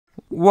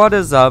What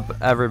is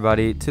up,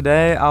 everybody?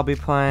 Today I'll be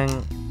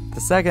playing the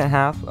second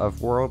half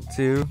of World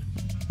 2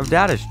 of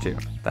Dadish 2.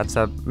 That's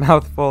a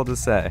mouthful to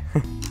say.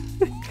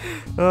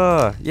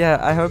 Yeah,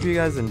 I hope you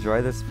guys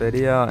enjoy this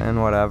video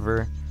and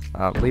whatever.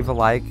 Leave a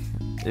like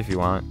if you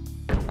want.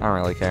 I don't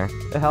really care.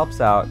 It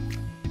helps out,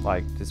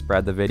 like, to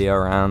spread the video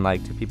around,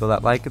 like, to people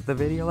that like the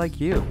video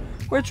like you.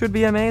 Which would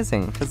be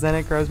amazing, because then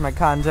it grows my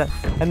content,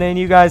 and then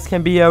you guys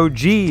can be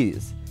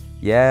OGs.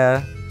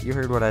 Yeah, you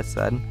heard what I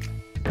said.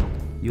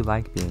 You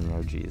like being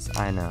OGs,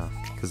 I know,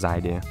 because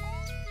I do.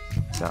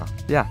 So,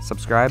 yeah,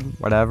 subscribe,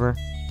 whatever.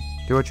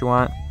 Do what you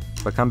want,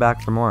 but come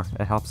back for more.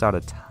 It helps out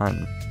a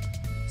ton.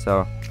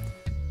 So,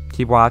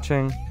 keep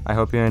watching. I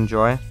hope you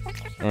enjoy,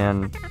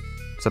 and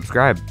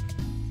subscribe.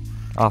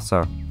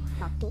 Also,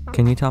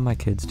 can you tell my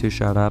kids to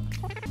shut up?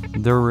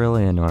 They're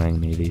really annoying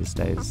me these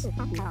days.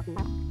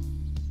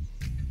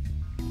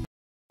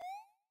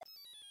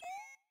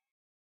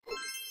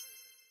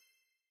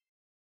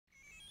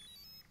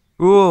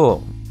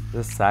 Ooh,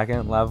 the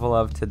second level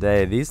of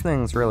today. These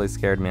things really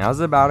scared me. I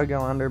was about to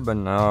go under, but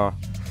no.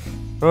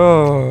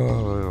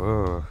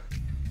 Oh,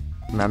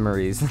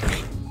 memories.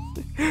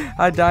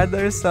 I died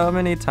there so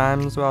many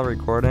times while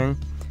recording.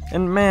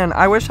 And man,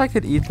 I wish I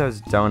could eat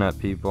those donut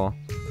people.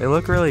 They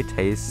look really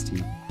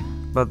tasty.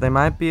 But they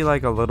might be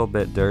like a little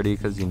bit dirty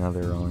because, you know,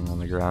 they're rolling on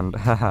the ground.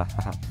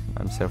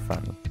 I'm so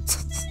funny.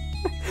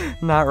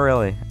 Not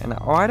really. And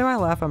why do I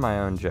laugh at my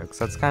own jokes?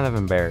 That's kind of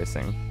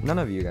embarrassing. None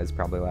of you guys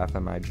probably laugh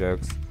at my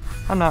jokes.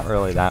 I'm not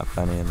really that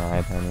funny in my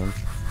opinion.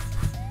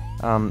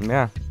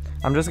 Yeah.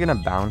 I'm just gonna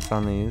bounce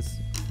on these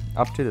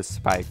up to the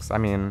spikes. I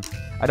mean,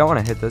 I don't want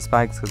to hit the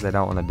spikes because I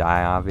don't want to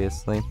die,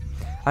 obviously.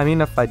 I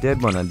mean, if I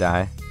did want to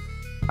die,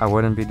 I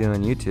wouldn't be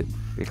doing YouTube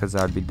because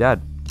I would be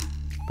dead.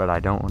 But I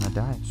don't want to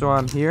die. So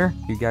I'm here.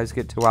 You guys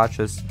get to watch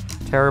this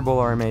terrible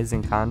or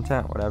amazing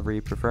content, whatever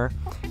you prefer.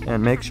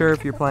 And make sure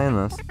if you're playing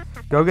this,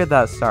 go get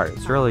that star.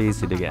 It's really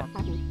easy to get.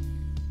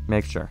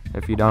 Make sure.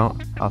 If you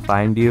don't, I'll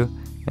find you,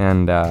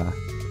 and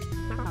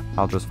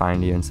I'll just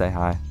find you and say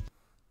hi.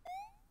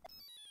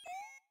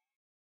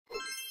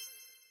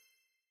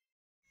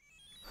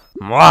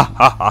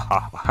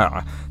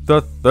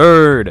 The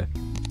third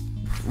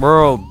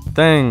world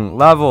thing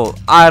level.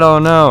 I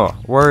don't know.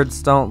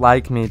 Words don't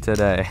like me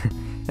today.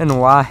 And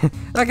why?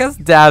 I guess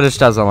Dadish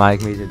doesn't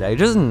like me today.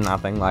 Just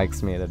nothing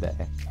likes me today.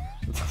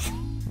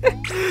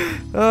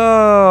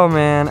 Oh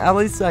man, at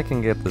least I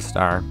can get the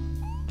star.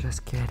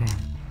 Just kidding.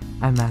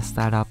 I messed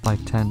that up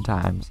like 10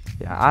 times.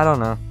 Yeah, I don't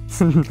know.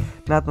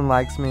 Nothing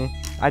likes me.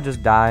 I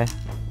just die.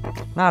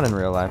 Not in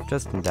real life,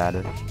 just in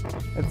Dadish.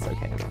 It's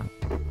okay though.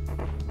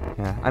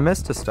 Yeah, I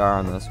missed a star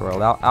on this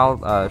world.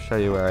 I'll show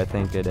you where I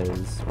think it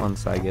is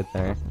once I get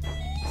there.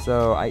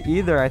 So I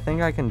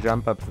think I can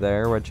jump up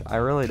there, which I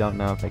really don't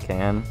know if I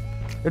can.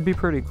 It'd be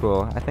pretty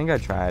cool. I think I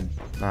tried.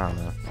 I don't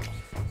know.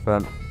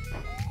 But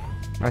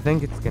I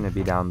think it's gonna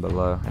be down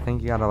below. I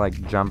think you gotta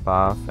like jump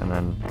off and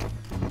then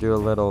do a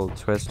little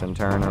twist and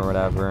turn or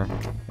whatever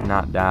and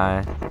not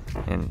die.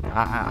 And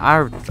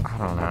I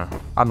don't know.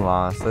 I'm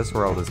lost. This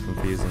world is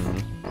confusing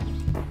me.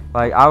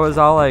 Like, I was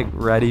all like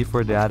ready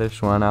for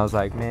Dadish 1. I was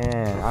like,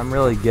 man, I'm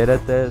really good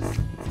at this.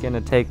 It's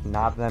gonna take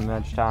not that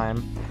much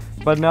time.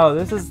 But no,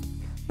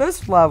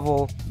 this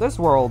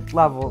world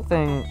level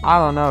thing, I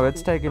don't know,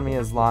 it's taken me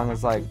as long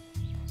as like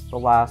the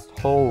last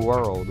whole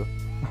world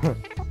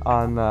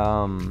on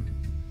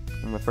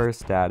the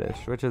first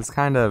Dadish, which is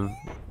kind of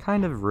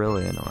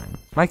really annoying.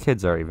 My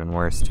kids are even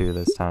worse too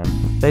this time.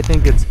 They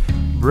think it's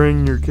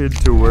bring your kid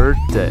to work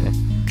day.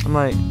 I'm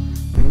like,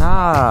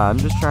 nah, I'm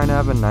just trying to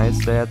have a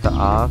nice day at the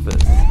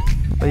office.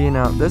 But you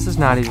know, this is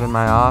not even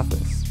my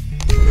office.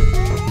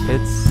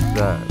 It's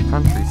the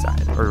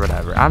countryside or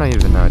whatever. I don't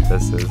even know what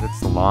this is. It's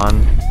the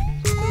lawn.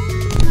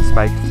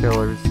 Spike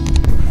killers.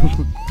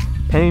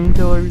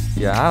 Painkillers.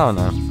 Yeah, I don't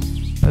know.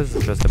 This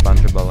is just a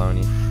bunch of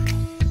baloney.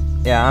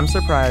 Yeah, I'm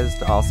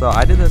surprised also.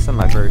 I did this in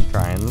my first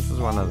try, and this is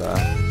one of the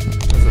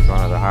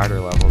harder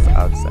levels,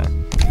 I would say.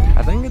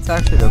 I think it's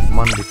actually the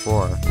one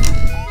before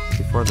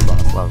the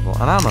boss level.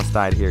 And I almost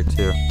died here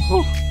too.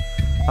 Whew.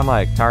 I'm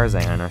like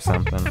Tarzan or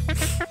something.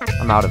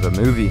 I'm out of a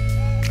movie.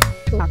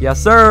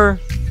 Yes, sir!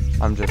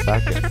 I'm just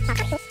second.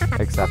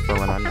 Except for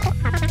when I'm not.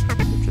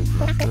 Which is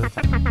most of the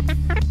time.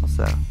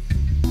 Also,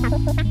 I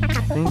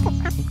think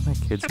my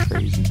kid's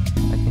crazy.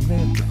 I think they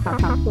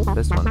have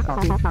this one though.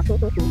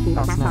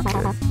 That's not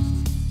good.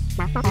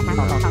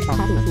 No,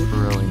 it's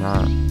really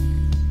not.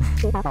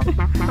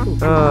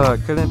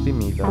 It couldn't be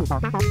me though.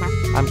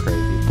 I'm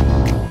crazy.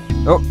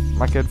 Oh,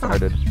 my kid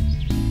farted.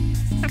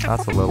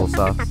 That's a little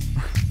sus.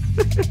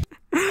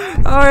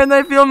 Oh, and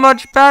they feel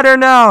much better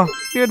now.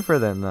 Good for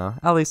them though.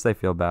 At least they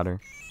feel better.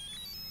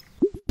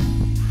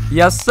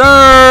 Yes,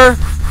 sir!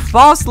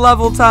 boss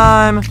level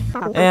time.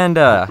 And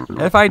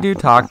if I do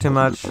talk too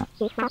much,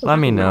 let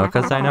me know,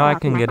 because I know I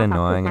can get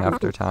annoying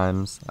after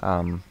times.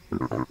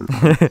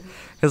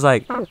 Because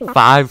like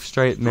 5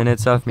 straight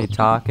minutes of me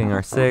talking,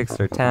 or 6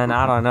 or 10,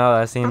 I don't know,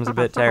 that seems a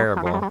bit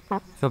terrible. I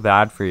feel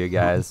bad for you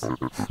guys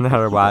that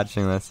are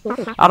watching this.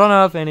 I don't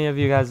know if any of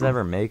you guys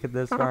ever make it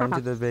this far into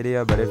the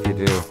video, but if you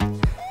do,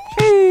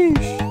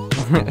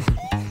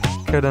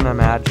 sheesh. Couldn't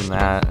imagine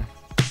that.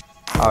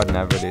 I would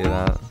never do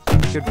that.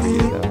 Good for you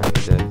though,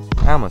 if you did.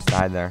 I almost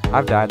died there.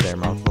 I've died there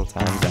multiple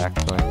times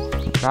actually.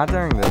 Not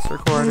during this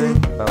recording,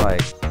 but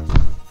like,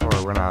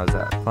 or when I was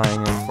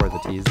playing it for the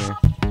teaser.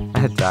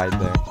 I died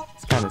there.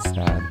 It's kind of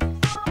sad.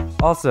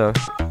 Also,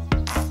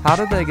 how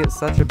did they get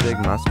such a big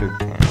mustard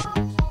can?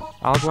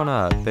 I would want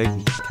a big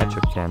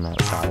ketchup can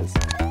that size.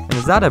 And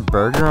is that a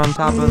burger on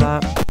top of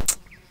that?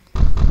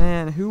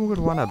 Man, who would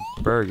want a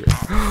burger?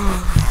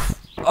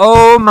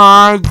 Oh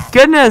my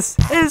goodness!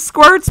 It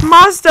squirts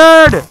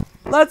mustard!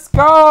 Let's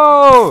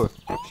go!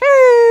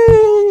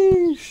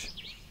 Sheesh!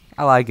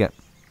 I like it.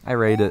 I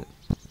rate it.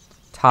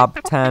 Top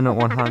 10,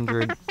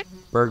 100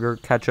 burger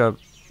ketchup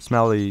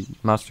smelly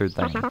mustard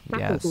thing.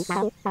 Yes.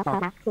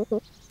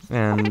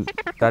 And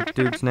that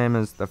dude's name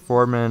is the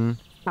foreman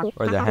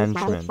or the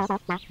henchman.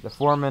 The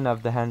foreman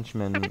of the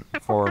henchman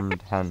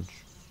formed hench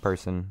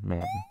person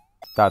man.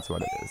 That's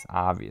what it is,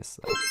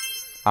 obviously.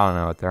 I don't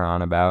know what they're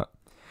on about.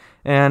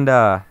 And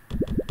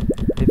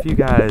if you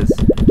guys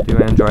do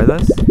enjoy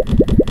this,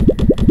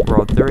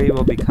 World 3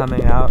 will be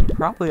coming out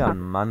probably on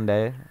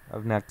Monday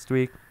of next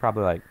week.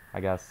 Probably like,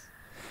 I guess,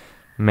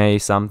 May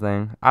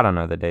something. I don't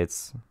know the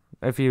dates.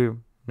 If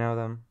you know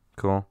them,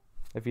 cool.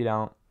 If you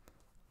don't,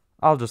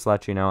 I'll just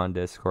let you know on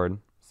Discord.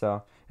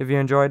 So if you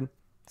enjoyed,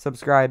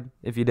 subscribe.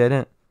 If you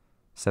didn't,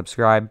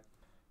 subscribe.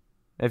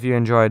 If you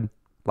enjoyed,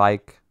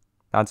 like.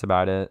 That's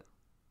about it.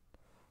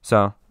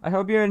 So I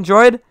hope you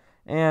enjoyed,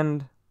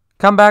 and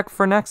come back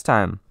for next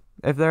time.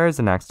 If there is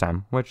a next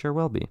time, which there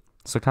will be.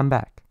 So come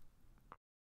back.